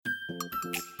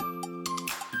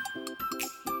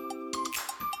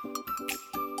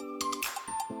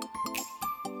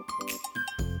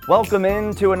Welcome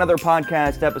into another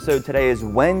podcast episode. Today is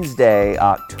Wednesday,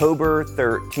 October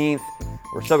 13th.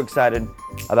 We're so excited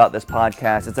about this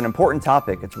podcast. It's an important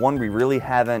topic. It's one we really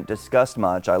haven't discussed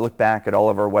much. I look back at all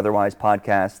of our Weatherwise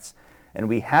podcasts, and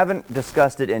we haven't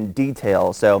discussed it in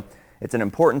detail. So it's an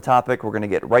important topic. We're going to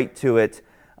get right to it.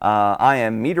 I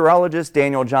am meteorologist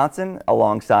Daniel Johnson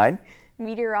alongside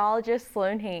meteorologist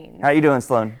Sloan Haynes. How you doing,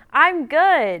 Sloan? I'm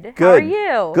good. Good. How are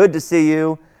you? Good to see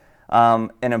you.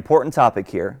 An important topic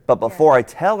here, but before I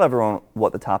tell everyone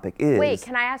what the topic is... Wait,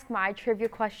 can I ask my trivia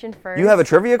question first? You have a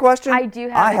trivia question? I do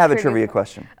have I have a trivia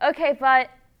question. Okay, but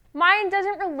mine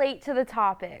doesn't relate to the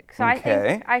topic, so I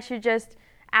think I should just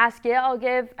ask it. I'll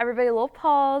give everybody a little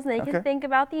pause, and they can think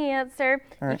about the answer.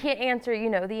 Right. You can't answer, you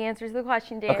know the answer to the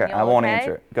question, Daniel. Okay, I won't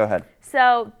answer it. Go ahead.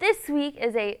 So this week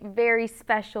is a very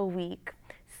special week.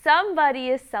 Somebody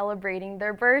is celebrating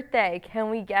their birthday.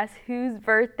 Can we guess whose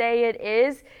birthday it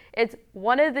is? It's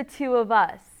one of the two of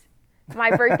us. My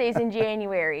birthday's in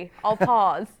January. I'll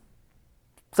pause.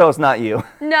 So it's not you.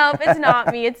 Nope, it's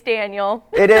not me. It's Daniel.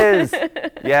 It is.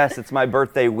 Yes, it's my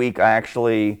birthday week. I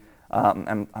actually,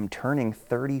 I'm turning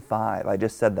 35. I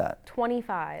just said that.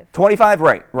 25. 25,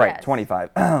 right, yes.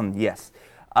 25. Yes.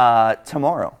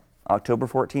 Tomorrow, October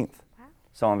 14th. Wow.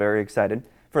 So I'm very excited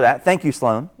for that. Thank you,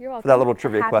 Sloan, You're welcome. For that little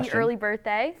trivia question. Happy early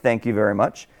birthday. Thank you very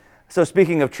much. So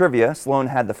speaking of trivia, Sloan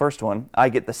had the first one. I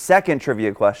get the second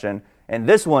trivia question, and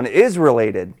this one is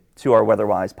related to our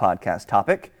Weatherwise podcast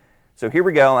topic. So here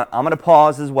we go. I'm going to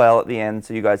pause as well at the end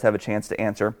so you guys have a chance to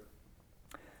answer.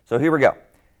 So here we go.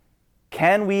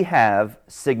 Can we have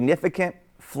significant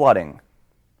flooding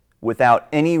without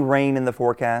any rain in the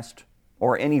forecast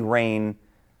or any rain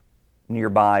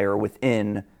nearby or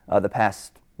within the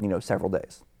past several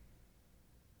days?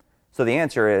 So the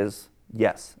answer is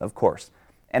yes, of course.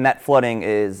 And that flooding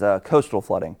is coastal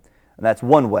flooding. And that's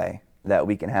one way that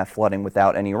we can have flooding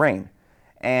without any rain.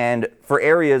 And for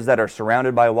areas that are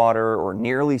surrounded by water or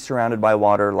nearly surrounded by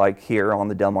water, like here on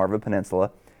the Delmarva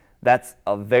Peninsula, that's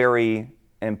a very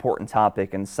important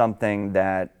topic and something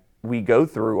that we go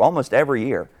through almost every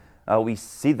year. We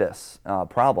see this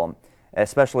problem,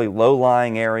 especially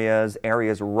low-lying areas,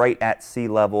 areas right at sea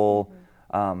level,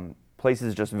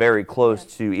 places just very close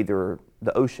to either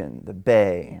the ocean, the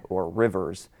bay, or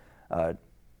rivers,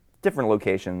 different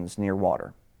locations near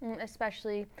water.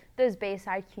 Especially those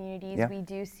bayside communities, we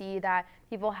do see that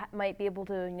people might be able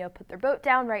to put their boat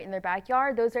down right in their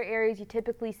backyard. Those are areas you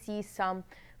typically see some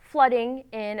flooding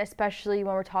in, especially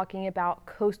when we're talking about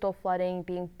coastal flooding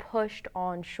being pushed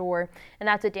on shore. And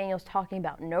that's what Daniel's talking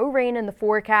about. No rain in the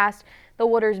forecast. The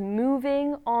water's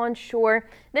moving on shore.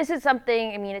 This is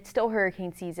something, it's still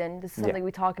hurricane season. This is something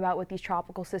we talk about with these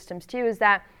tropical systems too, is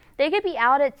that they could be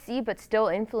out at sea but still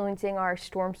influencing our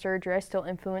storm surge risk, still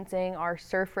influencing our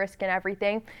surf risk and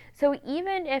everything. So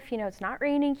even if, it's not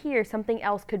raining here, something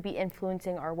else could be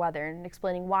influencing our weather, and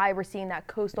explaining why we're seeing that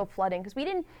coastal flooding, because we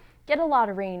didn't get a lot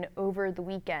of rain over the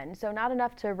weekend, so not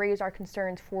enough to raise our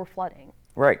concerns for flooding.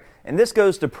 Right, and this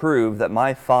goes to prove that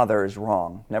my father is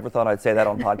wrong. Never thought I'd say that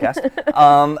on podcast.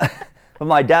 But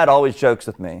my dad always jokes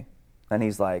with me, and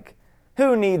he's like,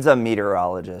 who needs a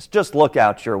meteorologist? Just look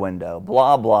out your window,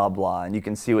 blah, blah, blah, and you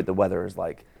can see what the weather is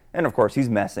like. And of course, he's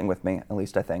messing with me, at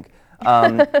least I think.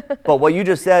 But what you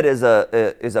just said is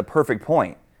a perfect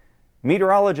point.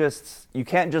 Meteorologists, you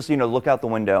can't just, look out the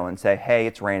window and say, hey,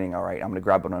 it's raining, all right, I'm going to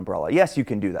grab an umbrella. Yes, you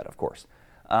can do that, of course.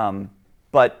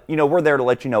 But, we're there to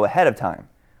let you know ahead of time.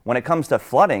 When it comes to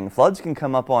flooding, floods can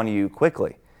come up on you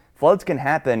quickly. Floods can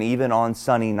happen even on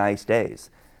sunny, nice days.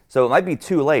 So it might be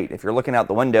too late if you're looking out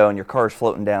the window and your car's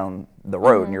floating down the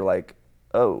road and you're like,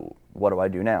 oh, what do I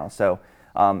do now? So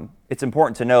it's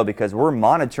important to know because we're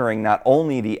monitoring not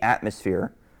only the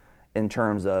atmosphere in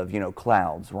terms of,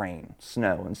 clouds, rain,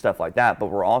 snow, and stuff like that, but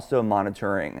we're also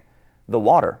monitoring the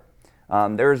water.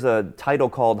 There's a title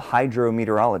called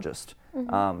hydrometeorologist.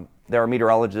 There are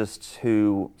meteorologists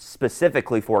who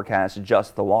specifically forecast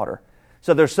just the water.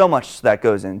 So there's so much that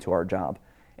goes into our job,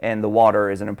 and the water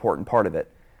is an important part of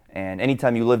it. And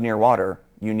anytime you live near water,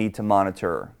 you need to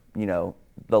monitor,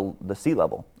 the sea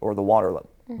level or the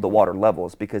water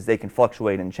levels, because they can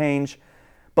fluctuate and change.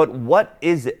 But what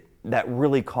is it that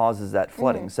really causes that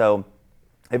flooding? So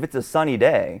if it's a sunny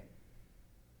day,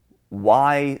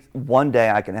 why one day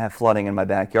I can have flooding in my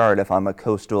backyard if I'm a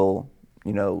coastal,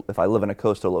 if I live in a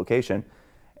coastal location,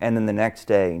 and then the next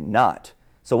day not?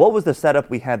 So what was the setup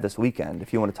we had this weekend,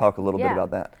 if you want to talk a little bit about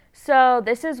that? So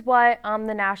this is what the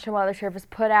National Weather Service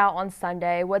put out on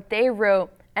Sunday, what they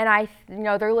wrote, and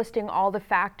they're listing all the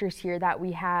factors here that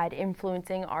we had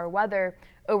influencing our weather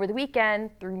over the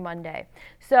weekend through Monday.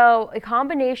 So a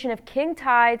combination of king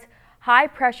tides, high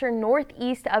pressure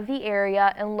northeast of the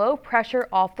area and low pressure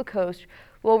off the coast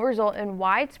will result in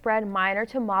widespread minor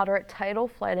to moderate tidal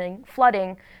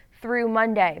flooding through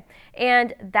Monday.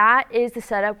 And that is the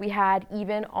setup we had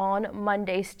even on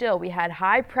Monday still. We had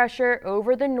high pressure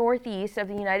over the northeast of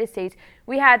the United States.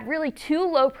 We had really two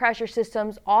low pressure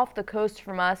systems off the coast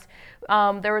from us.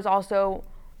 There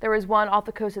was one off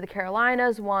the coast of the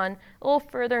Carolinas, one a little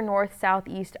further north,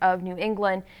 southeast of New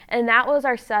England. And that was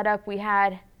our setup we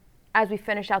had as we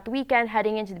finished out the weekend,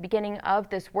 heading into the beginning of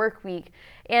this work week.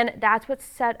 And that's what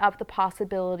set up the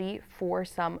possibility for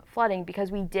some flooding, because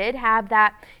we did have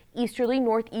that easterly,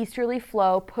 northeasterly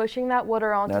flow pushing that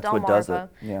water onto That's Delmarva. what does it.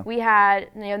 Yeah. We had,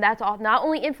 that's all, not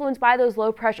only influenced by those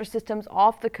low pressure systems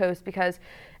off the coast,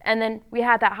 and then we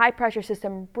had that high pressure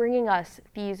system bringing us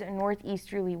these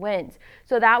northeasterly winds.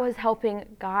 So that was helping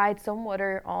guide some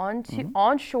water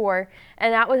onshore,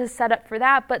 and that was a setup for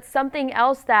that. But something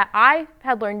else that I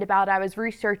had learned about, I was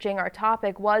researching our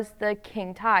topic, was the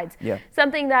king tides. Yeah.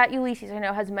 Something that Ulysses, I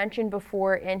know, has mentioned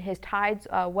before in his tides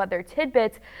weather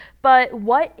tidbits. But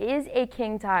what is a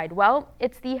king tide? Well,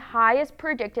 it's the highest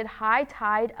predicted high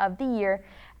tide of the year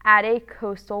at a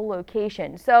coastal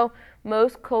location. So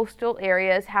most coastal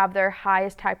areas have their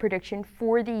highest tide prediction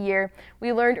for the year.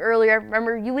 We learned earlier,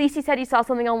 remember Ulysses said he saw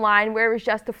something online where it was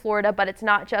just to Florida, but it's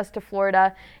not just to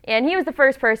Florida. And he was the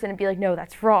first person to be like, no,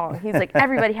 that's wrong. He's like,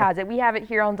 everybody has it. We have it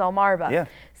here on Delmarva. Yeah.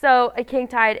 So a king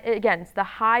tide, again, it's the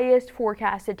highest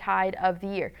forecasted tide of the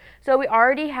year. So we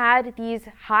already had these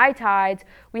high tides.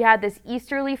 We had this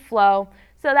easterly flow.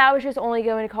 So that was just only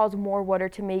going to cause more water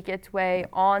to make its way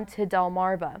onto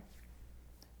Delmarva.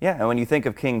 Yeah, and when you think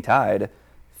of king tide,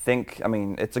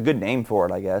 it's a good name for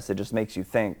it, I guess. It just makes you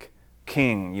think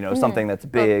king, something that's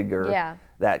big or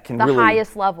that can really... The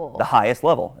highest level. The highest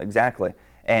level, exactly.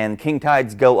 And king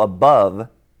tides go above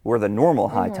where the normal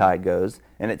high tide goes,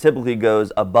 and it typically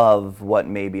goes above what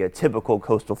maybe a typical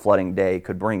coastal flooding day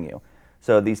could bring you.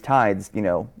 So these tides,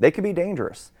 they could be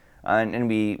dangerous. And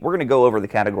we're going to go over the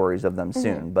categories of them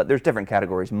soon, but there's different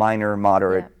categories: minor,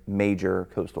 moderate, major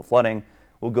coastal flooding.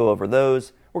 We'll go over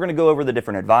those. We're going to go over the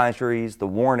different advisories, the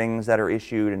warnings that are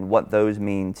issued, and what those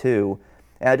mean too.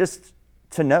 Just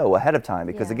to know ahead of time,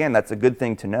 because again, that's a good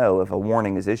thing to know. If a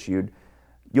warning is issued,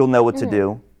 you'll know what to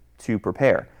do to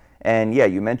prepare. And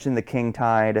you mentioned the king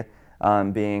tide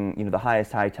being the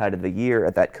highest high tide of the year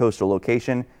at that coastal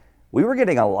location. We were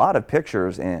getting a lot of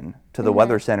pictures in to the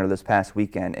Weather Center this past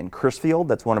weekend in Crisfield.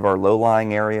 That's one of our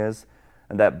low-lying areas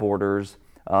that borders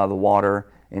the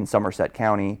water in Somerset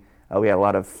County. We had a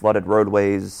lot of flooded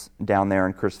roadways down there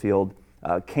in Crisfield.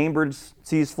 Cambridge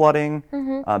sees flooding.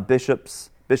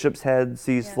 Bishop's Head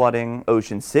sees flooding.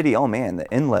 Ocean City, oh man, the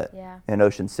inlet in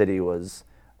Ocean City was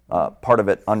part of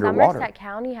it underwater. Somerset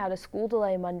County had a school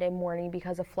delay Monday morning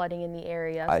because of flooding in the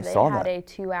area. So I they saw had that. a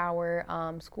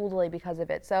 2-hour school delay because of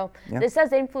it. So this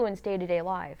does influence day-to-day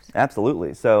lives.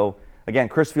 Absolutely. So again,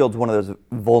 Crisfield's one of those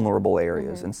vulnerable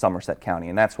areas in Somerset County,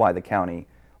 and that's why the county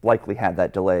likely had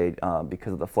that delay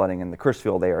because of the flooding in the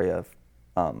Crisfield area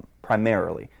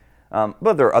primarily.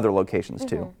 But there are other locations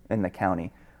too in the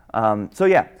county.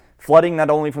 Flooding not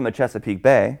only from the Chesapeake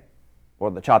Bay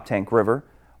or the Choptank River,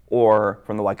 or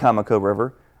from the Wicomico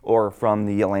River, or from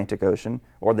the Atlantic Ocean,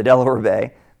 or the Delaware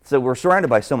Bay. So we're surrounded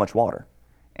by so much water.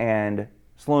 And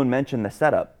Sloan mentioned the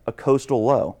setup, a coastal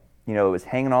low. It was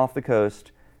hanging off the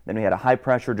coast. Then we had a high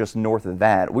pressure just north of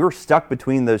that. We were stuck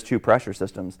between those two pressure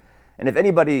systems. And if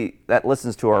anybody that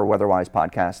listens to our WeatherWise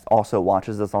podcast also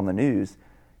watches us on the news,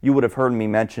 you would have heard me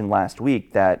mention last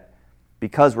week that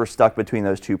because we're stuck between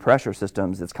those two pressure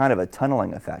systems, it's kind of a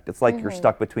tunneling effect. It's like you're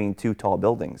stuck between two tall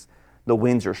buildings. The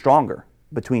winds are stronger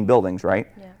between buildings, right,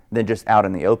 than just out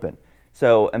in the open.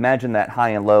 So imagine that high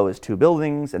and low is two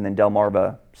buildings, and then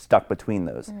Delmarva stuck between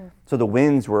those. So the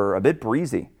winds were a bit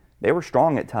breezy. They were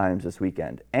strong at times this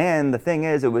weekend. And the thing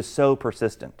is, it was so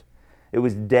persistent. It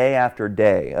was day after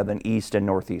day of an east and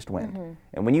northeast wind.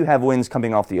 And when you have winds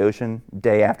coming off the ocean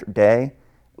day after day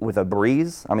with a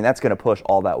breeze, that's going to push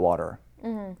all that water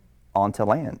onto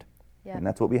land. And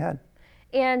that's what we had.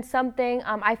 And something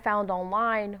I found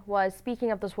online was,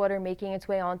 speaking of this water making its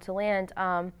way onto land,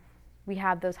 we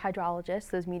have those hydrologists,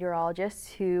 those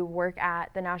meteorologists who work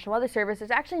at the National Weather Service.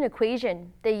 There's actually an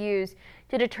equation they use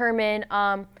to determine,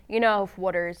 if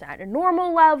water's at a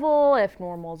normal level, if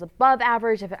normal is above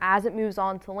average, as it moves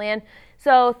onto land.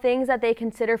 So things that they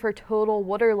consider for total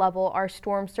water level are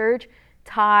storm surge,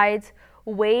 tides,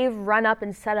 wave run up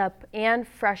and set up, and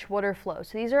fresh water flow.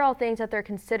 So these are all things that they're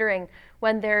considering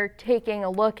when they're taking a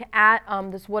look at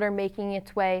this water making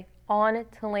its way on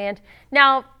to land.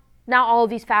 Now, not all of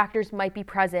these factors might be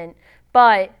present,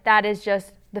 but that is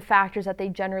just the factors that they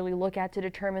generally look at to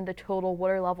determine the total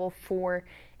water level for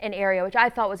an area, which I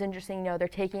thought was interesting. You know, they're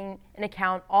taking into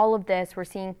account all of this. We're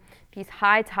seeing these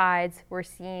high tides. We're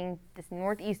seeing this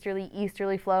northeasterly,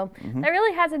 easterly flow. That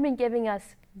really hasn't been giving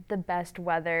us the best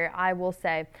weather, I will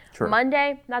say. Sure.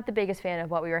 Monday, not the biggest fan of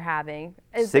what we were having.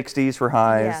 60s for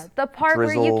highs. Yeah, the part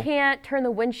drizzle. where you can't turn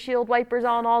the windshield wipers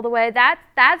on all the way,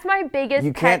 that's my biggest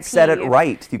You pet can't set it peeve.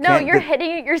 right. You're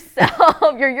hitting it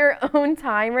yourself. You're your own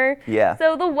timer. Yeah.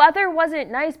 So the weather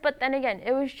wasn't nice, but then again,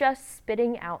 it was just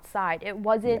spitting outside. It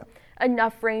wasn't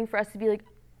enough rain for us to be like,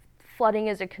 flooding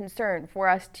is a concern, for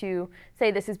us to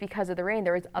say this is because of the rain.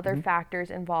 There was other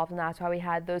factors involved, and that's why we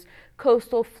had those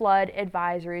coastal flood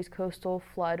advisories, coastal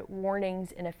flood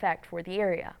warnings in effect for the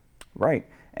area. Right.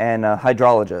 And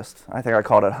hydrologist. I think I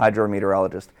called it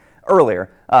hydrometeorologist earlier.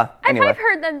 Anyway. I've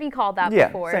heard them be called that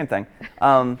before. Yeah, same thing.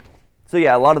 So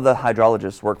yeah, a lot of the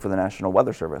hydrologists work for the National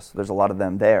Weather Service. There's a lot of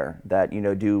them there that,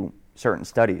 do certain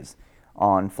studies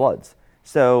on floods.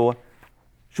 So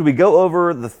should we go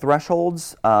over the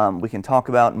thresholds? We can talk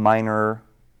about minor,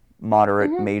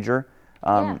 moderate, major,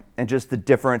 and just the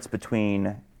difference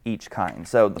between each kind.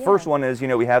 So the first one is,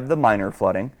 we have the minor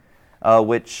flooding,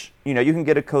 which, you can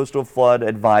get a coastal flood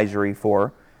advisory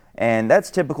for. And that's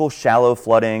typical shallow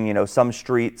flooding. Some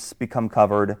streets become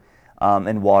covered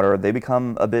in water. They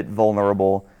become a bit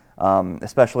vulnerable,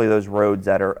 especially those roads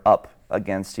that are up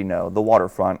against, the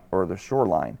waterfront or the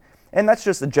shoreline. And that's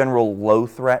just a general low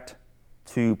threat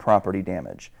to property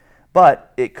damage.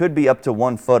 But it could be up to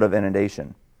 1 foot of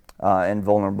inundation in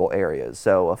vulnerable areas.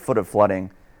 So a foot of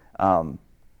flooding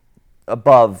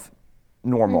above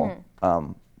normal,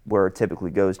 where it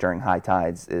typically goes during high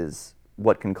tides, is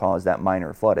what can cause that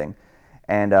minor flooding.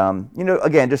 And,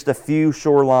 again, just a few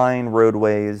shoreline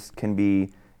roadways can be,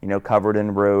 covered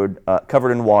in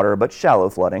water, but shallow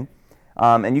flooding.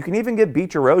 And you can even get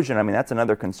beach erosion. I mean, that's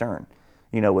another concern.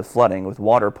 With flooding, with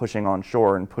water pushing on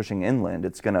shore and pushing inland,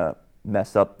 it's going to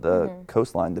mess up the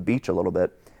coastline, the beach a little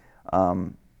bit,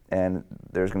 and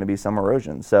there's going to be some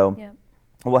erosion. So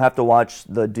we'll have to watch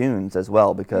the dunes as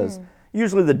well, because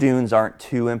usually the dunes aren't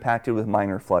too impacted with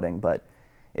minor flooding, but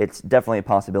it's definitely a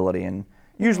possibility. And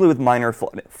usually with minor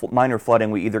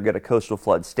flooding, we either get a coastal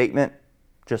flood statement,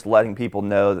 just letting people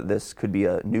know that this could be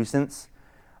a nuisance,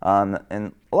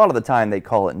 and a lot of the time they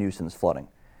call it nuisance flooding.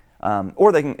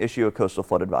 Or they can issue a coastal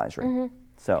flood advisory.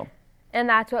 And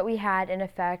that's what we had in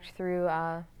effect through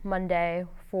Monday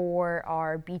for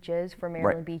our beaches, for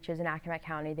Maryland beaches in Accomack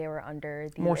County. They were under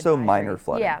the more advisory. So minor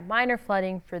flooding. Yeah, minor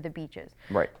flooding for the beaches.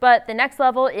 Right. But the next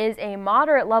level is a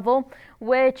moderate level,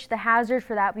 which the hazard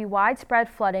for that will be widespread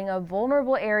flooding of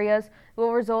vulnerable areas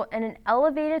will result in an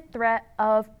elevated threat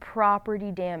of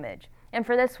property damage. And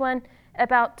for this one,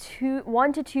 about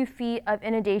 1 to 2 feet of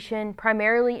inundation,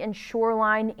 primarily in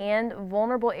shoreline and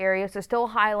vulnerable areas. So still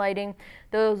highlighting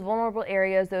those vulnerable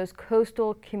areas, those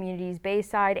coastal communities,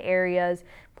 bayside areas,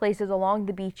 places along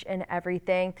the beach and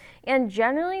everything. And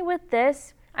generally with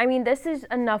this, this is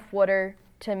enough water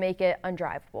to make it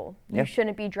undrivable. You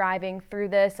shouldn't be driving through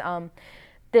this.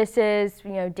 This is,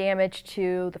 damage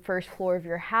to the first floor of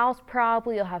your house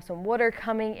probably. You'll have some water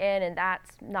coming in, and that's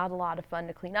not a lot of fun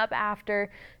to clean up after.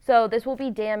 So this will be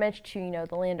damage to,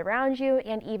 the land around you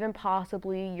and even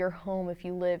possibly your home if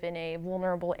you live in a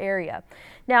vulnerable area.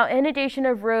 Now, inundation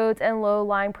of roads and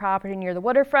low-lying property near the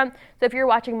waterfront. So if you're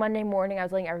watching Monday morning, I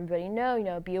was letting everybody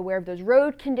know, be aware of those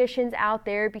road conditions out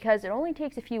there, because it only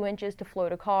takes a few inches to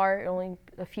float a car, only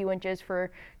a few inches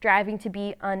for driving to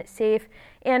be unsafe.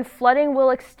 And flooding will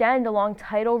extend along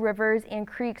tidal rivers and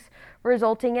creeks,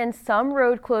 resulting in some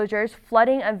road closures,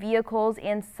 flooding of vehicles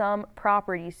and some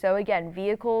properties. So again,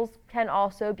 vehicles can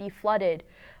also be flooded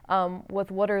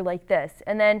with water like this.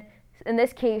 And then in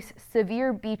this case,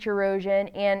 severe beach erosion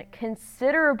and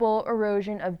considerable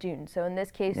erosion of dunes. So in this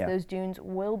case, those dunes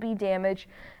will be damaged,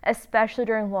 especially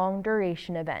during long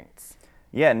duration events.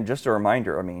 Yeah, and just a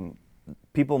reminder,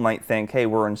 people might think, hey,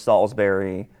 we're in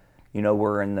Salisbury,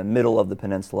 we're in the middle of the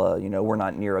peninsula, we're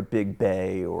not near a big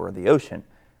bay or the ocean.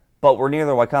 But we're near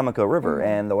the Wicomico River,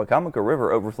 and the Wicomico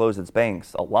River overflows its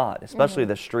banks a lot, especially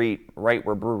the street right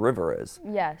where Brew River is.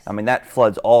 Yes. That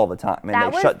floods all the time. They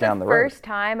shut down the road. That was the first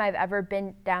time I've ever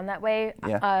been down that way.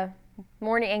 Yeah.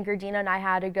 Morning Anchor Dina and I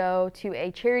had to go to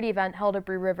a charity event held at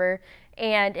Brew River,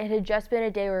 and it had just been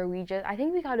a day where I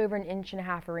think we got over 1.5 inches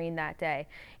of rain that day.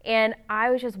 And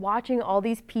I was just watching all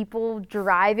these people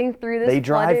driving through this. They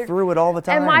drive through it all the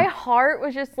time. And my heart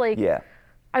was just like,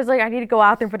 I was like, I need to go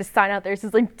out there and put a sign out there. It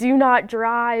says, do not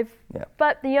drive. Yeah.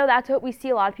 But, that's what we see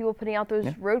a lot of people putting out those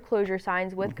road closure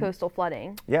signs with coastal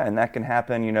flooding. Yeah, and that can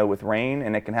happen, with rain,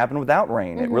 and it can happen without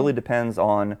rain. It really depends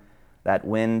on that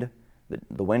wind,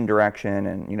 the wind direction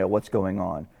and, you know, what's going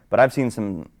on. But I've seen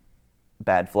some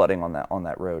bad flooding on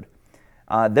that road.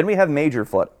 Then we have major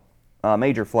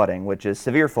flooding, which is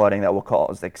severe flooding that will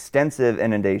cause extensive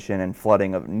inundation and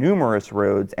flooding of numerous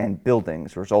roads and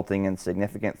buildings, resulting in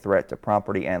significant threat to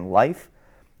property and life.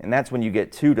 And that's when you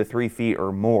get 2 to 3 feet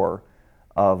or more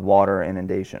of water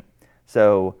inundation.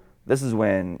 So this is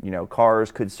when, you know,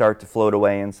 cars could start to float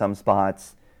away in some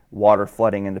spots, water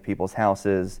flooding into people's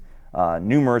houses,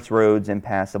 numerous roads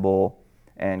impassable,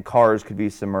 and cars could be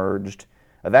submerged.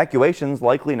 Evacuations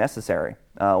likely necessary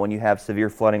when you have severe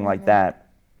flooding like that.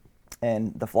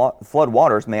 And the flood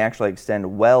waters may actually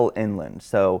extend well inland.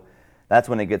 So that's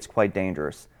when it gets quite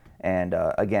dangerous. And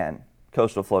again,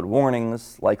 coastal flood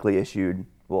warnings likely issued,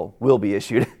 will be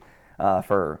issued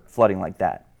for flooding like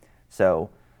that. So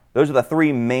those are the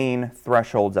 3 main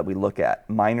thresholds that we look at: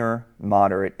 minor,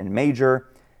 moderate, and major.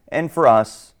 And for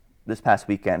us, this past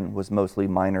weekend was mostly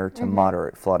minor to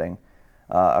moderate flooding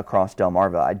across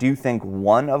Delmarva. I do think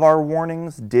one of our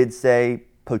warnings did say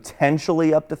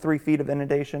potentially up to 3 feet of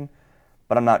inundation,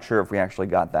 but I'm not sure if we actually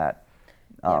got that.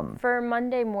 For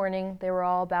Monday morning, they were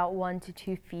all about 1 to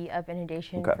 2 feet of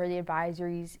inundation for the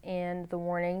advisories and the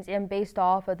warnings. And based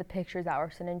off of the pictures that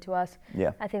were sent in to us,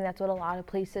 I think that's what a lot of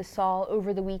places saw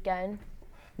over the weekend.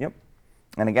 Yep.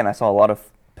 And again, I saw a lot of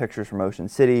pictures from Ocean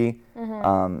City,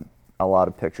 a lot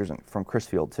of pictures from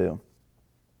Crisfield too.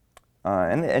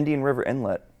 And the Indian River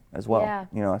Inlet as well. Yeah.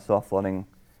 You know, I saw flooding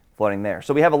there.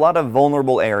 So we have a lot of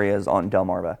vulnerable areas on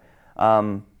Delmarva.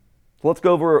 So let's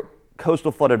go over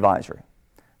coastal flood advisory.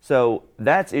 So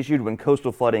that's issued when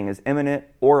coastal flooding is imminent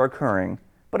or occurring,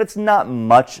 but it's not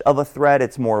much of a threat.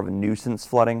 It's more of a nuisance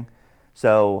flooding.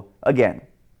 So again,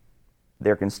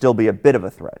 there can still be a bit of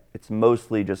a threat. It's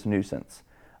mostly just nuisance.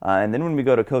 And then when we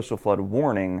go to coastal flood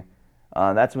warning,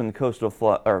 that's when coastal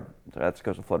flood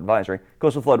advisory.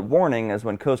 Coastal flood warning is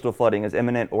when coastal flooding is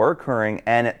imminent or occurring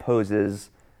and it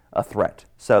poses a threat.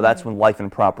 So that's when life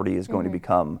and property is going to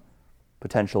become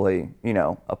potentially, you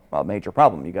know, a major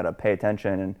problem. You got to pay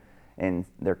attention, and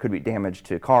there could be damage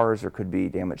to cars, there could be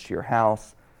damage to your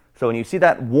house. So when you see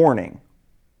that warning,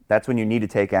 that's when you need to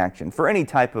take action for any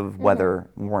type of weather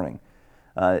warning.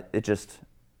 It just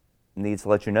needs to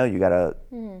let you know you got to,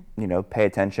 you know, pay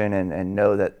attention and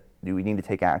know that we need to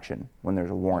take action when there's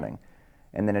a warning.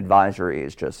 And then advisory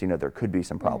is just, you know, there could be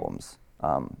some problems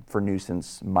for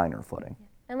nuisance minor flooding.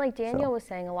 And like Daniel was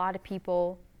saying, a lot of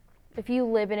people, if you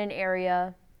live in an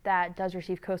area that does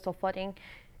receive coastal flooding,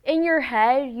 in your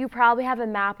head, you probably have a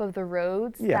map of the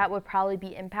roads that would probably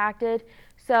be impacted.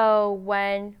 So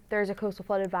when there's a coastal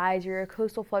flood advisory or a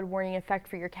coastal flood warning in effect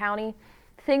for your county,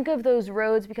 think of those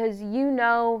roads because you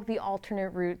know the alternate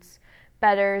routes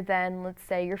better than, let's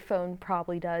say, your phone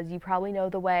probably does. You probably know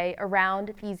the way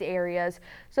around these areas.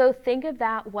 So think of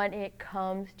that when it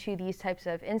comes to these types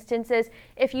of instances.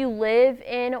 If you live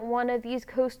in one of these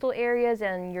coastal areas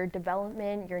and your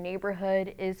development, your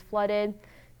neighborhood is flooded,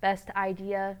 best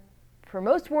idea for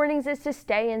most warnings is to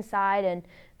stay inside, and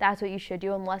that's what you should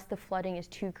do unless the flooding is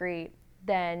too great.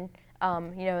 Then,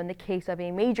 you know, in the case of a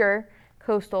major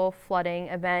coastal flooding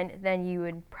event, then you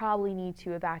would probably need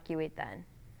to evacuate then.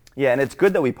 Yeah, and it's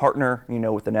good that we partner, you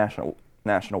know, with the National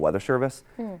Weather Service.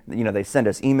 You know, they send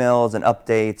us emails and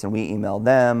updates, and we email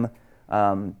them.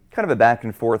 Kind of a back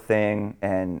and forth thing,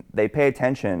 and they pay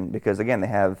attention because, again, they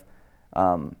have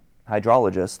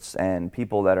hydrologists and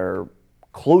people that are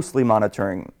closely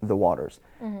monitoring the waters.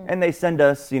 And they send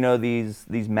us, you know, these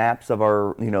maps of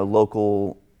our, you know,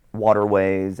 local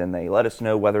waterways, and they let us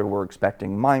know whether we're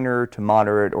expecting minor to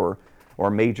moderate or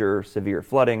major severe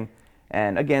flooding.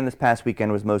 And again, this past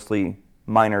weekend was mostly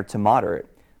minor to moderate.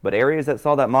 But areas that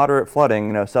saw that moderate flooding,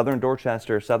 you know, southern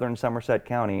Dorchester, southern Somerset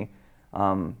County,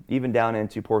 even down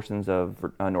into portions of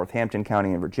Northampton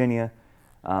County in Virginia,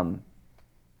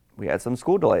 we had some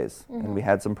school delays and we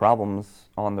had some problems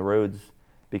on the roads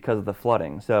because of the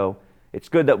flooding. So it's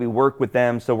good that we work with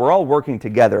them. So we're all working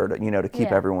together to, you know, to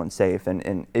keep everyone safe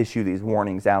and issue these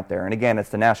warnings out there. And again, it's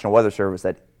the National Weather Service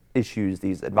that issues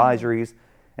these advisories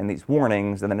and these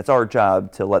warnings, and then it's our job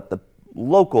to let the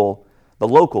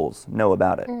locals know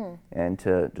about it and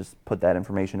to just put that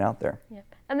information out there. Yeah.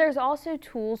 And there's also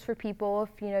tools for people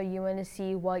if, you know, you want to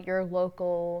see what your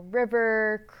local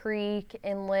river, creek,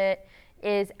 inlet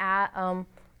is at.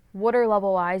 Water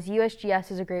level wise,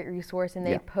 USGS is a great resource, and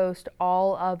they post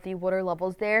all of the water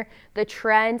levels there, the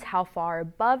trends, how far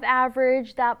above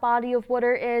average that body of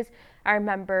water is. I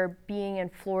remember being in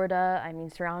Florida,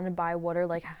 surrounded by water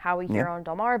like how we hear on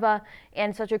Delmarva,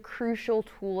 and such a crucial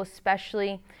tool,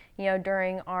 especially,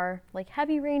 during our like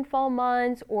heavy rainfall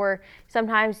months, or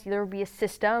sometimes there will be a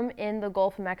system in the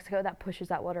Gulf of Mexico that pushes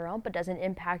that water out but doesn't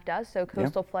impact us. So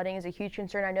coastal flooding is a huge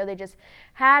concern. I know they just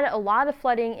had a lot of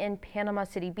flooding in Panama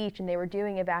City Beach, and they were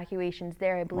doing evacuations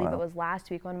there. I believe it was last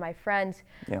week. One of my friends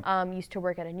used to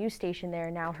work at a news station there,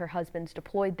 and now her husband's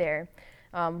deployed there.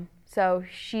 So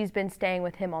she's been staying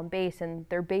with him on base, and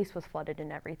their base was flooded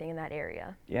and everything in that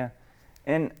area. Yeah.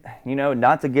 And,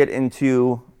 not to get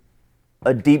into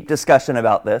a deep discussion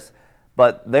about this,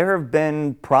 but there have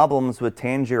been problems with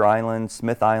Tangier Island,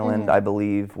 Smith Island, I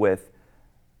believe, with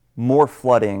more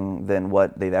flooding than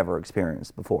what they've ever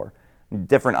experienced before.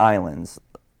 Different islands,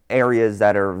 areas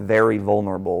that are very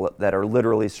vulnerable, that are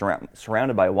literally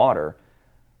surrounded by water.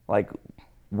 Like,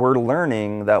 we're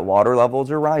learning that water levels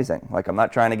are rising. Like, I'm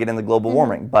not trying to get into global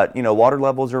warming, but, water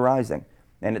levels are rising.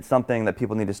 And it's something that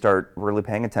people need to start really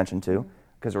paying attention to,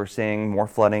 because we're seeing more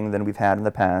flooding than we've had in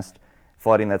the past.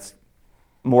 Flooding that's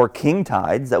more king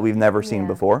tides that we've never seen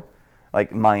before,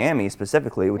 like Miami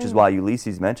specifically, which is why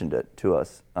Ulysses mentioned it to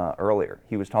us earlier.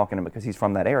 He was talking to him because he's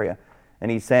from that area,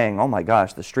 and he's saying, oh my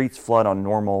gosh, the streets flood on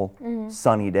normal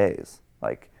sunny days.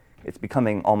 Like, it's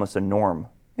becoming almost a norm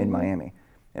in Miami,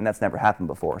 and that's never happened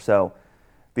before. So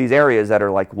these areas that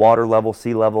are like water level,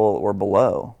 sea level, or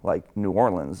below, like New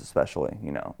Orleans especially,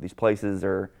 these places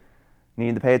are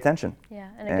needing to pay attention. Yeah,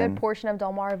 and a good portion of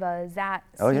Delmarva is at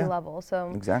sea level,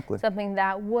 so exactly. Something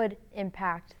that would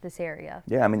impact this area.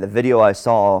 Yeah, I mean, the video I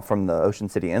saw from the Ocean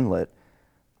City Inlet,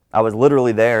 I was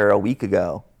literally there a week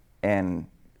ago, and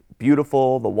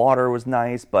beautiful, the water was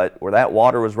nice, but where that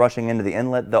water was rushing into the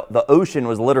inlet, the ocean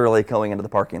was literally going into the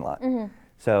parking lot.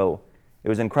 So it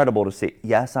was incredible to see.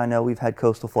 Yes, I know we've had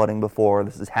coastal flooding before.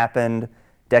 This has happened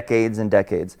decades and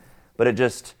decades, but it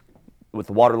just, with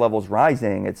the water levels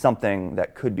rising, it's something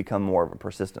that could become more of a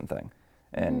persistent thing,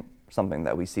 and something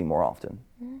that we see more often.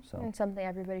 So. And something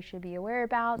everybody should be aware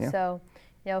about. Yeah. So,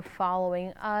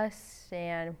 following us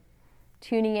and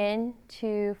tuning in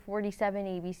to 47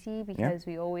 ABC, because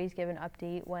we always give an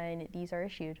update when these are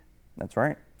issued. That's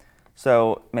right.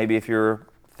 So maybe if you're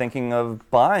thinking of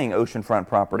buying oceanfront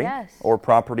property or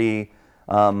property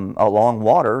along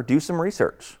water, do some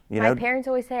research. My parents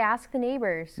always say, ask the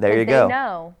neighbors. There you go. They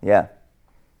know. Yeah.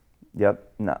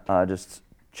 Yep. No, just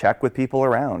check with people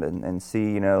around and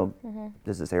see,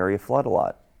 does this area flood a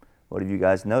lot? What have you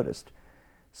guys noticed?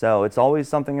 So it's always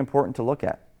something important to look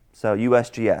at. So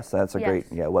USGS, that's a great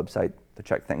website to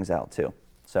check things out too.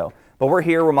 So, but we're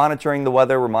here, we're monitoring the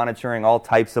weather, we're monitoring all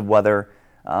types of weather,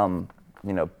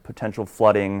 potential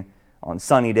flooding on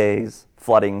sunny days,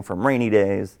 flooding from rainy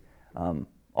days,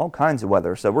 all kinds of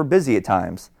weather. So we're busy at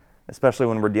times, especially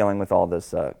when we're dealing with all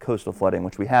this coastal flooding,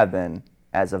 which we have been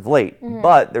as of late.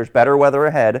 But there's better weather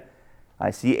ahead.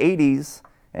 I see 80s,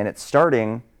 and it's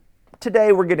starting.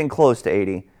 Today we're getting close to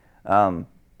 80,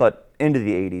 but into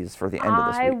the 80s for the end of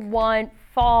this week. I want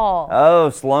fall. Oh,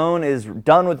 Sloan is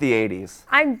done with the 80s.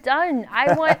 I'm done.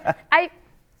 I want...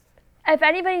 If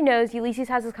anybody knows, Ulysses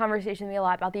has this conversation with me a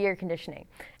lot about the air conditioning.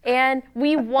 And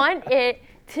we want it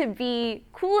to be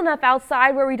cool enough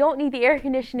outside where we don't need the air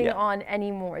conditioning on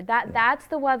anymore. That's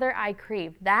the weather I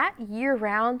crave. That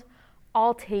year-round,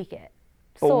 I'll take it.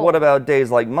 But what about days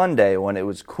like Monday when it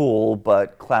was cool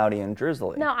but cloudy and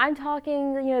drizzly? No, I'm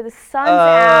talking, the sun's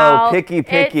out. Oh, picky.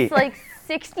 It's like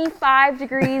 65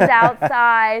 degrees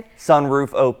outside.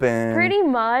 Sunroof open. Pretty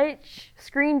much.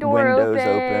 Screen door Windows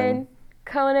open.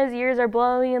 Kona's ears are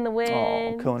blowing in the wind.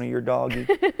 Oh, Kona, your doggy.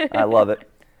 I love it.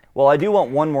 Well, I do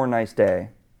want one more nice day.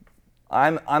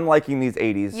 I'm liking these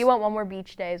 80s. You want one more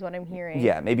beach day is what I'm hearing.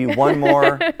 Yeah, maybe one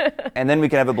more, and then we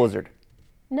can have a blizzard.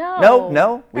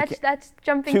 No. That's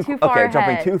jumping too far ahead. Okay,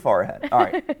 jumping too far ahead. All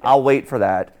right, I'll wait for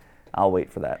that. All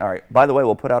right. By the way,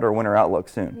 we'll put out our winter outlook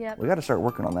soon. Yep. We got to start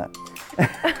working on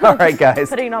that. All right, guys.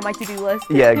 Putting it on my to-do list.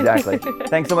 Yeah, exactly.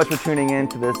 Thanks so much for tuning in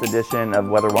to this edition of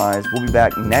Weatherwise. We'll be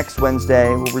back next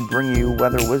Wednesday where we bring you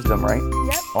weather wisdom, right?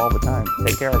 Yep. All the time.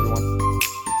 Take care, everyone.